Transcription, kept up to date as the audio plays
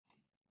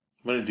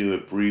I'm going to do a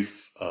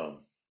brief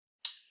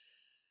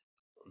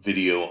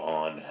video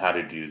on how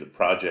to do the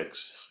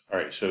projects. All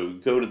right, so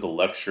go to the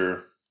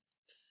lecture,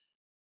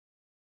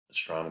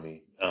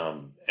 astronomy,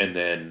 and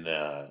then,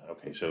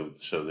 okay, so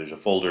there's a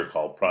folder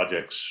called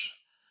projects.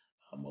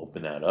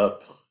 Open that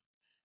up,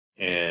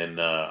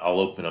 and I'll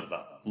open up,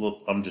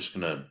 I'm just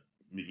going to,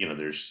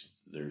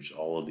 there's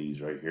all of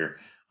these right here.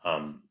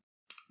 I'll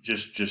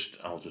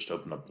just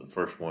open up the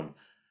first one.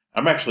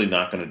 I'm actually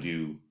not going to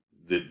do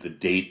the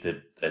date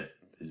that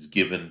is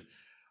given.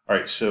 All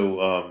right, so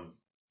all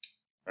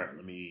right,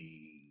 let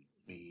me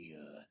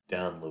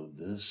download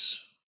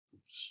this.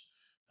 Oops.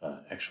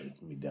 Actually,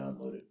 let me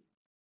download it.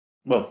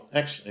 Well,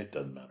 actually, it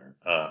doesn't matter.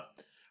 All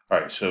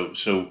right, so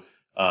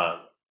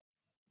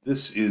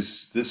this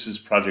is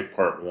project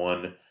part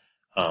one.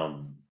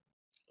 Um,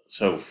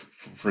 so,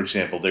 for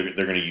example, they're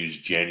going to use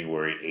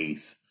January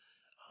 8th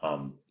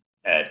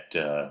at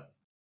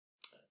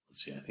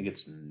let's see, I think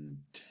it's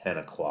 10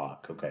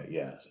 o'clock. Okay,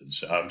 yeah,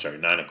 I'm sorry,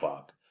 9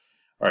 o'clock.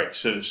 All right,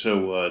 so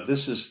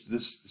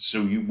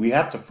we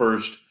have to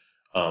first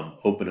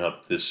open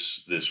up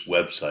this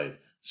website,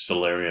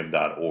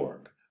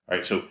 stellarium.org. All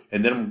right, so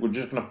and then we're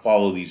just going to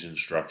follow these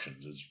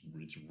instructions.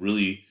 It's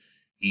really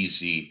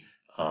easy.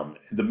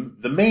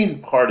 The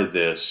main part of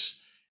this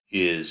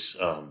is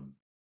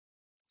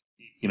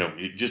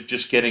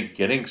just getting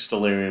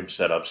Stellarium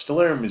set up.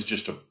 Stellarium is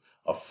just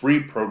a free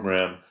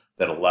program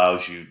that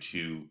allows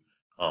you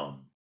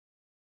um,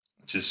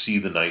 to see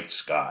the night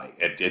sky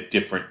at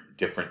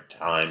different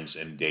times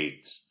and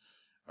dates.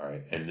 All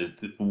right, and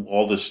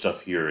all this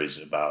stuff here is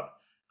about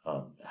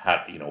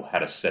how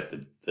to set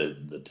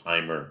the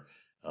timer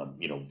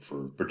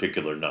for a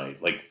particular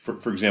night. Like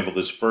for example,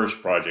 this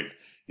first project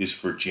is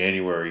for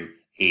January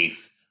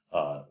 8th,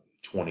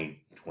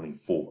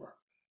 2024.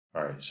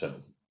 All right, so.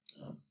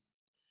 Um,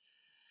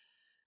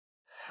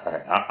 all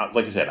right.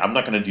 Like I said, I'm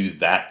not going to do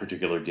that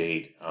particular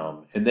date.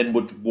 And then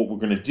what we're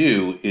going to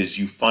do is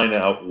you find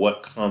out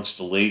what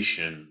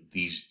constellation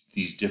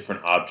these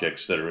different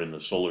objects that are in the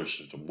solar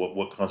system,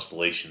 what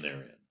constellation they're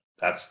in.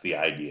 That's the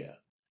idea.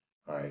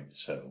 All right.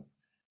 So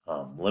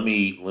let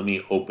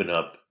me open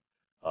up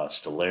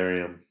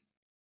Stellarium.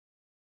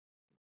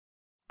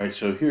 All right.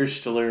 So here's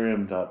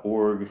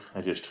stellarium.org.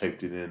 I just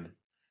typed it in,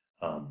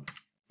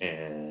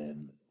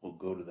 and we'll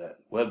go to that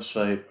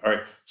website. All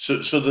right. So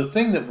the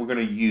thing that we're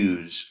going to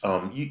use,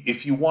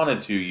 if you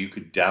wanted to, you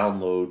could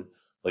download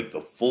like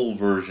the full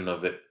version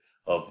of it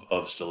of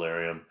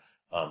Stellarium.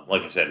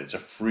 Like I said, it's a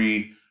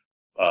free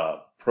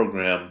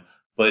program,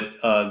 but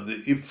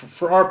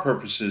for our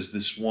purposes,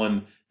 this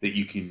one that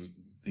you can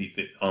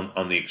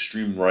on the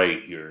extreme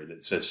right here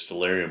that says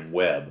Stellarium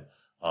Web,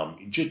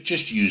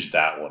 just use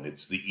that one.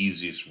 It's the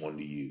easiest one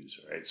to use.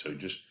 All right. So I'm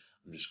just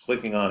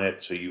clicking on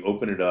it. So you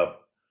open it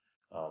up.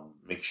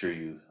 Make sure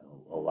you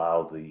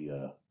allow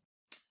the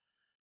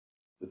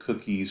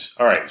cookies.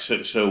 All right, so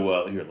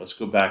here, let's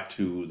go back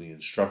to the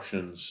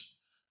instructions.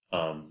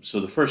 So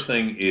the first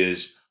thing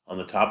is on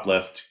the top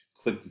left,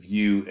 click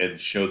View and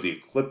show the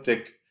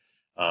ecliptic.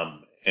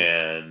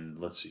 And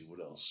let's see what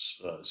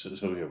else. So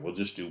here, we'll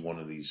just do one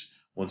of these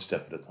one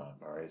step at a time.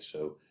 All right,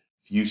 so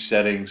View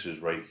Settings is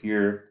right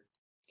here,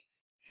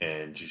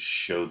 and just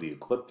show the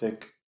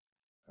ecliptic.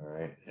 All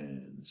right,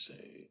 and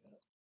say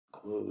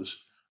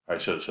close. All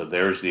right, so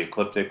there's the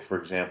ecliptic, for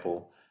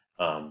example.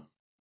 All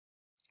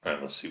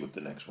right, let's see what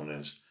the next one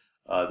is.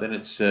 Then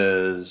it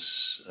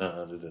says,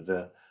 yeah.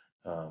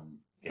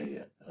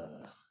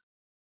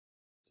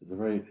 To the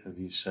right of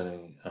you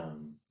setting, there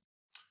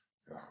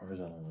are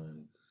horizontal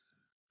lines.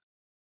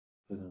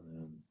 Click on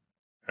them.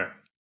 All right.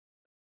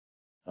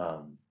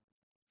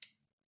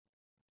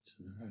 To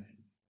the right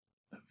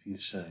of view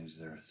settings,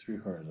 there are 3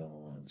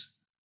 horizontal lines.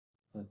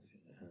 Click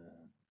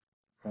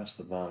across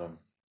the bottom.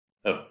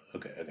 Oh,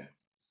 okay.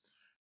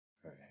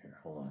 All right, here,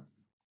 hold on.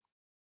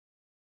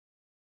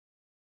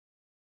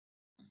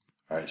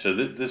 All right, so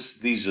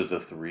these are the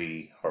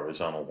 3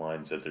 horizontal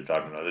lines that they're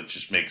talking about. It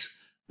just makes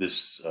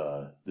this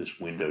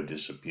window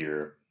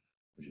disappear,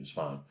 which is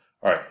fine.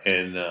 All right,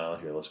 and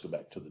here, let's go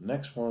back to the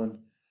next one.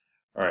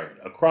 All right,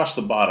 across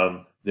the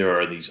bottom there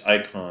are these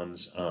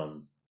icons,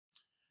 and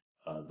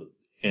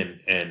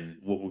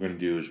what we're going to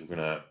do is we're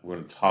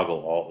going to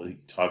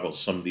toggle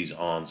some of these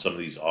on, some of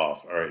these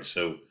off. All right,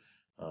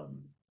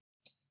 um,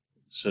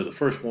 so the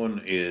first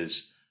one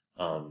is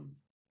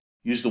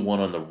use the one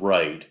on the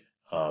right.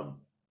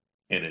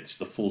 And it's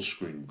the full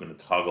screen. We're going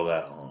to toggle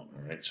that on.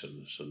 All right. So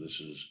this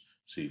is,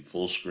 see,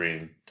 full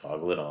screen.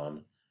 Toggle it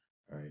on.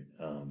 All right.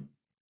 I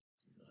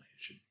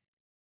should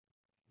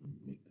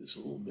make this a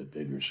little bit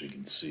bigger so you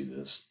can see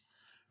this.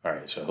 All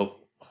right. So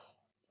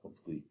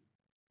hopefully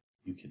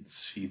you can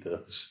see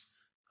those.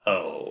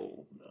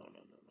 Oh no.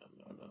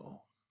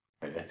 All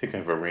right, I think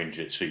I've arranged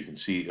it so you can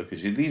see. Okay.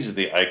 See, these are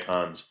the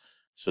icons.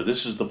 So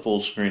this is the full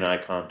screen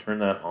icon. Turn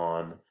that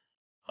on.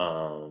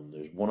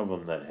 There's one of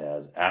them that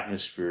has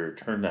atmosphere.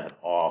 Turn that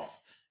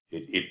off.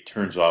 It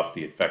turns off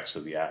the effects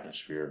of the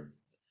atmosphere.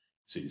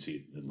 So you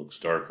see it looks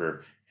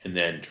darker. And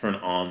then turn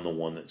on the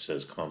one that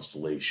says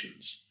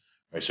constellations.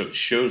 right? So it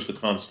shows the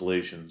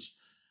constellations.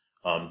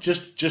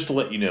 Just to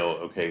let you know,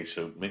 okay.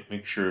 So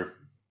make sure.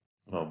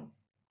 I don't know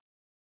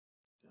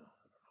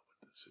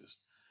what this is.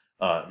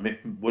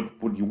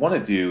 What you want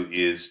to do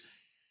is,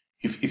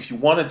 if you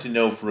wanted to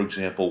know, for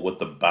example, what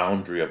the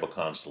boundary of a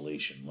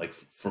constellation, like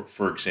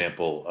for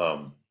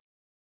example,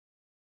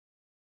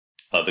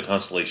 the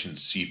constellation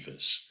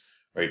Cephas,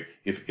 right?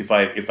 If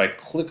I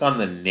click on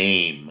the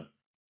name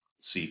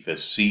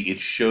Cephas, see it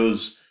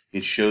shows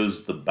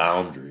the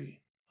boundary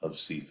of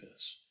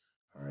Cephas.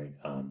 All right.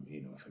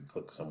 If I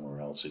click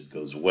somewhere else, it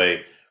goes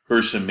away.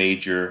 Ursa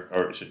Major,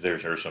 or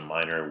there's Ursa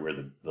Minor, where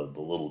the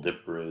Little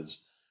Dipper is.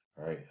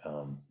 All right.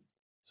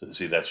 So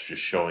see, that's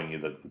just showing you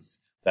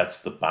that's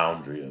the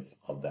boundary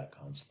of that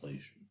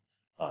constellation.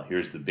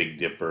 Here's the Big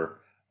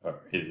Dipper,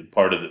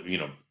 part of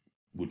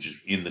which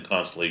is in the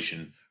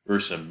constellation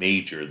Ursa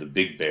Major, the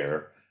Big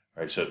Bear.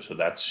 All right. So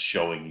that's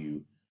showing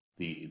you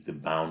the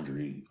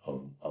boundary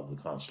of the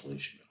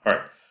constellation. All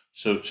right.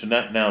 So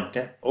now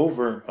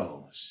over.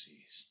 Oh,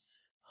 jeez.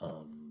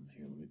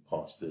 Here, let me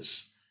pause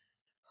this.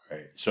 All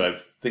right. So I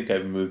think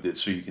I've moved it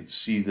so you can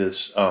see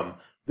this.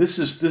 This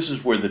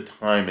is where the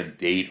time and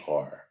date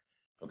are.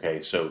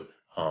 Okay. So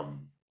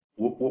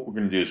what we're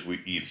going to do is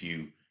if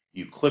you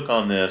click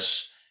on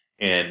this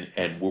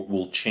and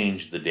we'll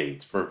change the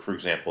dates. For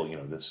example,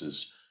 this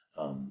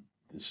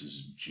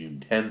is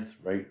June 10th,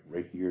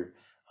 right here.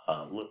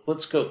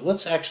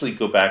 Let's actually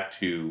go back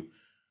to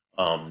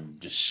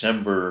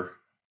December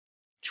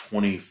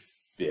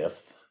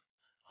 25th,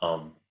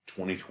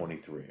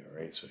 2023. All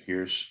right. So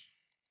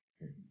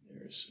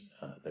there's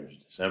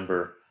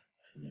December,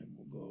 and then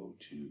we'll go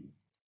to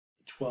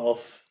the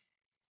 12th.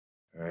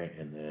 All right,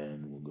 and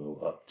then we'll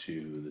go up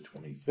to the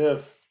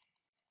 25th.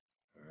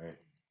 All right,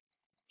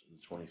 to the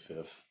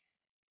 25th.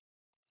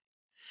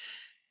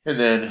 And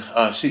then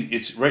see,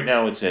 it's right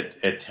now it's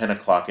at 10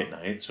 o'clock at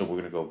night. So we're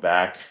going to go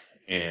back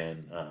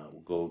and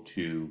we'll go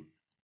to,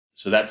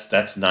 so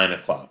that's 9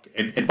 o'clock.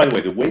 And by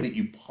the way that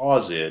you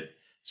pause it,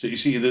 so you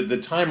see the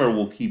timer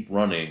will keep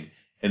running.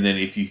 And then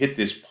if you hit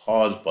this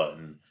pause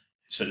button,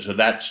 so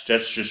that's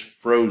just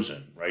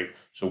frozen, right?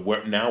 So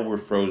now we're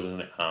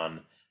frozen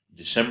on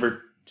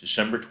December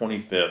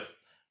 25th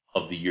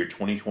of the year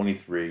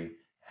 2023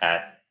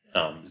 at,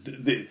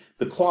 the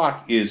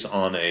clock is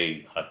on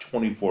a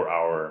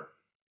 24-hour,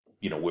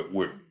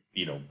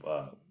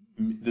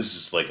 this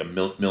is like a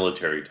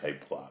military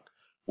type clock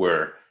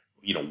where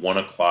 1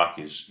 o'clock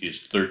is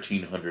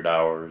 1300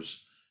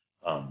 hours,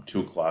 2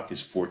 o'clock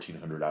is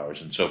 1400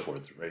 hours, and so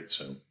forth, right?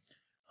 So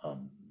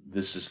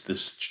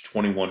this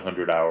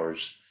 2100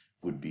 hours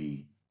would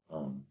be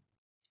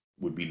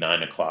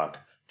 9 o'clock,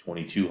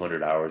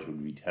 2200 hours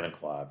would be 10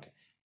 o'clock,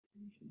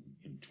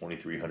 and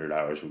 2300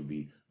 hours would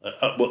be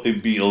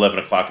it'd be 11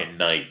 o'clock at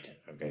night.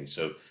 Okay,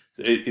 so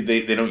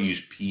they don't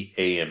use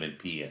AM and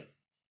PM.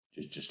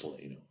 Just to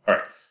let you know. All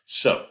right.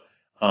 So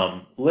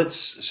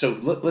let's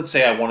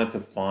say I wanted to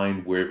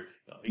find where,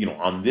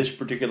 on this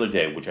particular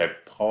day, which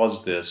I've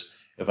paused this.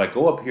 If I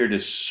go up here to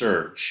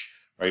search,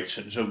 right?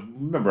 So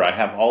remember, I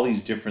have all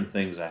these different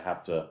things I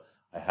have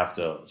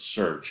to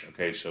search.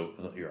 Okay. So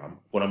here,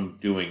 what I'm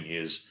doing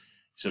is,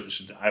 so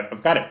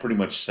I've got it pretty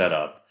much set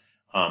up.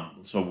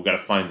 So we've got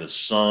to find the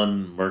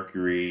sun,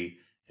 Mercury,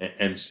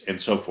 and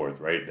so forth,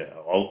 right?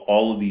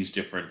 All of these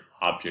different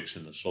objects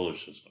in the solar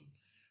system.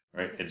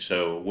 Right. And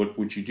so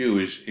what you do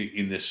is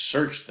in this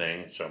search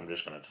thing, so I'm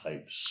just going to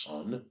type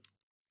sun,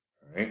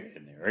 all right,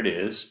 and there it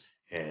is,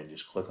 and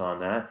just click on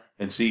that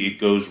and see it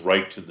goes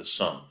right to the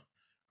sun. All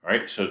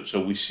right. So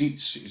we see,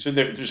 so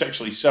there's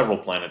actually several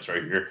planets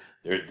right here.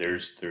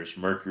 There's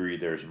Mercury,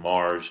 there's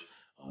Mars,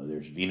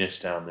 there's Venus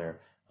down there.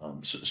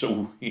 All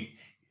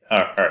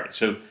right.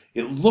 So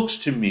it looks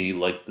to me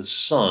like the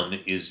sun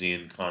is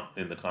in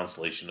the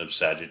constellation of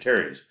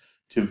Sagittarius.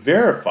 To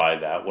verify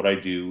that, what I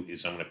do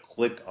is I'm going to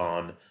click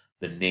on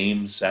the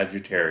name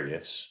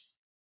Sagittarius,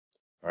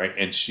 all right,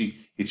 and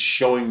see it's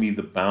showing me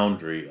the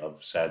boundary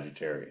of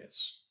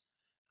Sagittarius.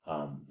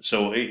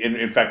 So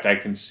in fact, I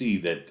can see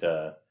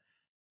that,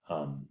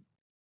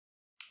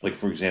 like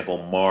for example,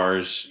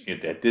 Mars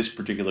at this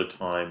particular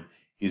time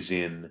is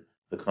in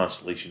the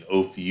constellation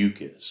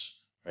Ophiuchus,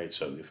 right?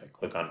 So if I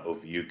click on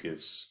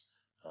Ophiuchus,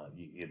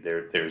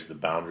 there's the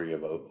boundary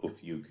of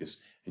Ophiuchus,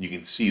 and you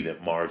can see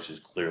that Mars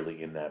is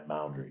clearly in that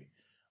boundary.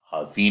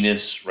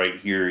 Venus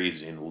right here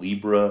is in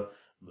Libra.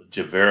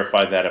 To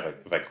verify that,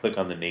 if I click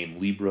on the name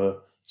Libra,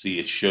 see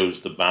it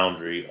shows the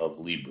boundary of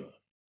Libra.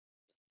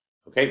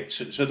 Okay,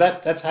 so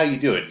that's how you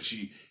do it.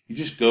 You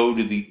just go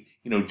to the,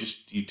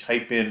 you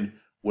type in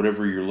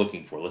whatever you're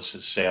looking for. Let's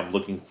just say I'm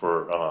looking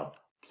for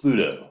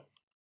Pluto.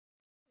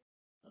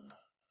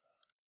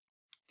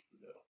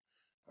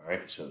 All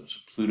right, so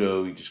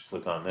Pluto, you just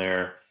click on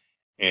there,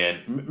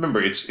 and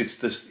remember it's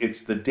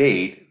the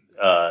date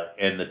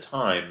and the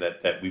time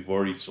that we've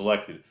already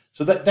selected.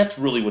 So that's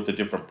really what the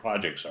different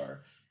projects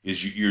are.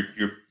 Is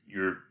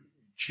you're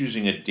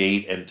choosing a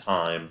date and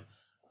time.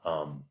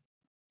 All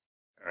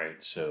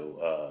right, so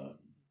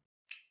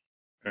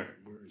all right,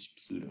 where is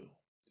Pluto?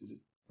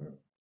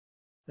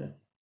 Yeah.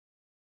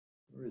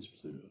 Where is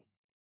Pluto?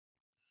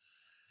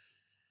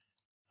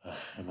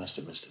 I must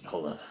have missed it.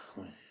 Hold on.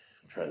 Let me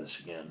try this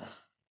again.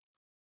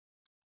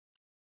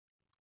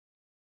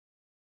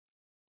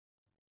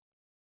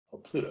 Oh,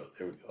 Pluto.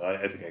 There we go.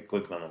 I think I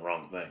clicked on the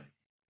wrong thing.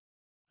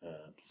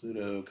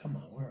 Pluto, come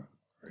on. Where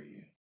are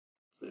you?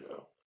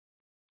 Pluto.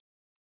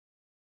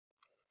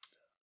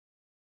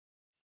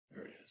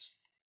 There it is.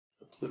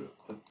 So Pluto.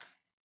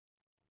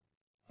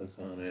 Click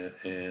on it,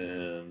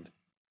 and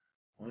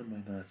why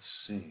am I not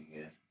seeing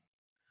it?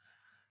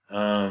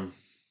 All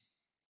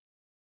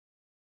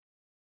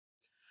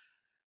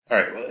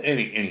right. Well,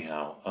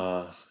 anyhow,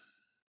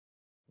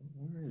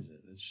 where is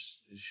it?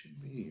 It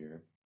should be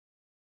here.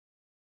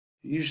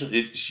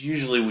 It's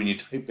usually when you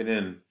type it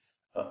in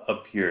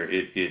up here,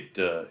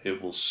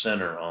 it will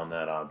center on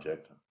that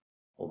object.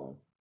 Hold on.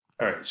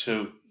 All right.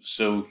 So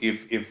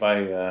if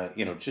I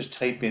just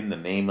type in the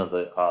name of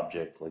the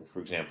object, like for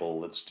example,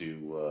 let's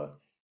do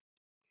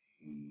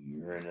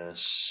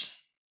Uranus.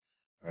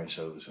 All right.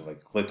 So if I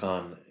click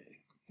on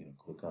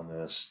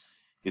this,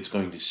 it's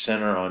going to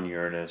center on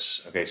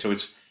Uranus. Okay. So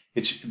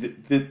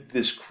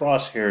this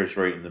crosshair is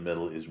right in the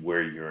middle is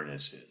where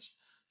Uranus is.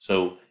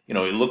 So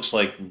it looks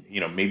like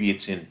maybe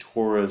it's in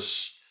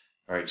Taurus.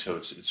 All right. So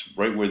it's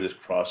right where this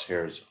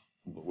crosshair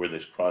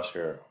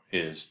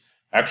is.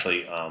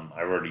 Actually, I've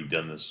already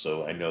done this,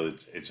 so I know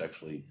it's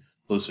actually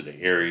closer to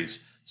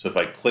Aries. So if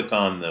I click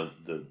on the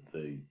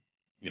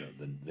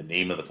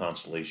name of the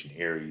constellation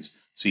Aries,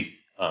 see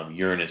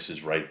Uranus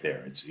is right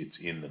there. It's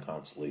in the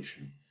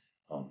constellation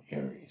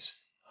Aries.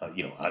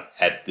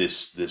 At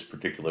this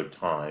particular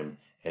time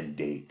and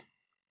date.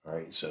 All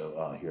right.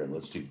 So here,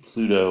 let's do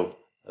Pluto.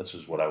 This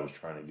is what I was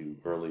trying to do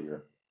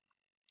earlier.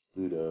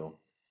 Pluto.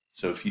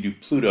 So if you do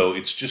Pluto,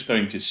 it's just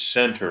going to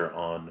center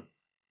on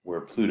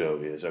where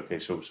Pluto is. Okay,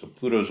 so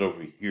Pluto's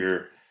over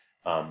here.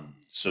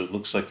 So it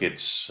looks like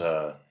it's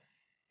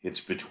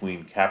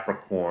between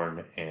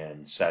Capricorn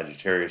and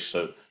Sagittarius.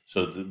 So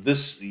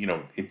this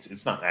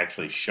it's not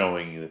actually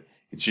showing you.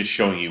 It's just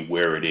showing you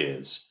where it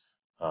is.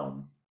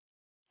 All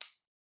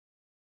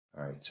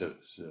right, so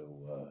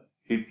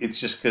it's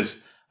just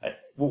because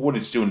what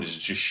it's doing is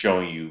just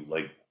showing you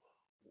like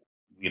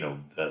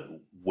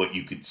what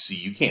you could see.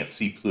 You can't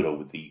see Pluto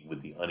with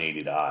the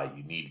unaided eye.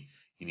 You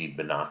need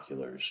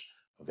binoculars.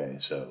 Okay,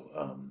 so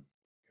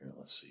here,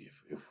 let's see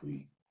if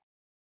we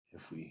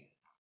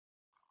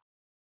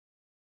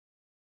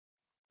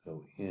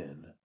go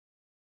in.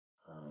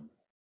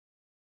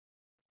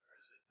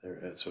 Where is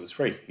it? There. So it's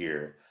right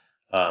here.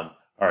 All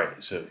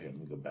right. So here, let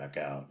me go back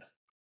out.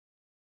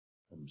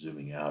 I'm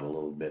zooming out a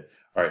little bit.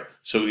 All right.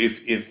 So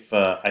if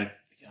I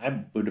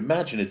would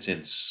imagine it's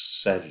in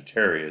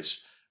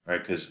Sagittarius,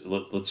 right? Because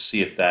let's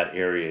see if that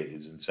area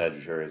is in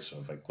Sagittarius. So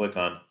if I click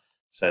on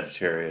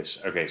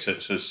Sagittarius, okay. So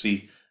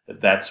see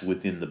that's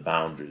within the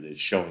boundary. It's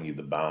showing you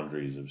the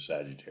boundaries of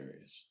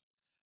Sagittarius.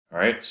 All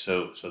right.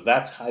 So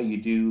that's how you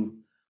do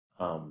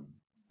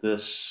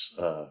this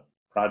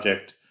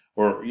project.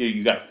 Or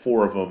you got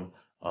 4 of them.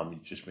 You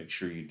just make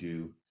sure you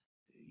do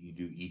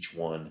each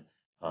one.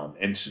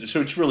 And so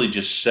it's really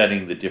just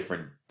setting the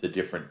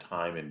different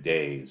time and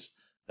days.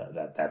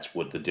 That's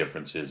what the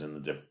difference is in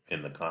the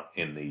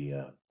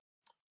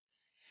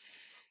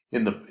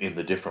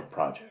different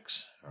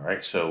projects. All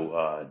right,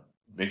 so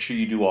make sure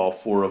you do all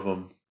 4 of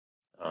them.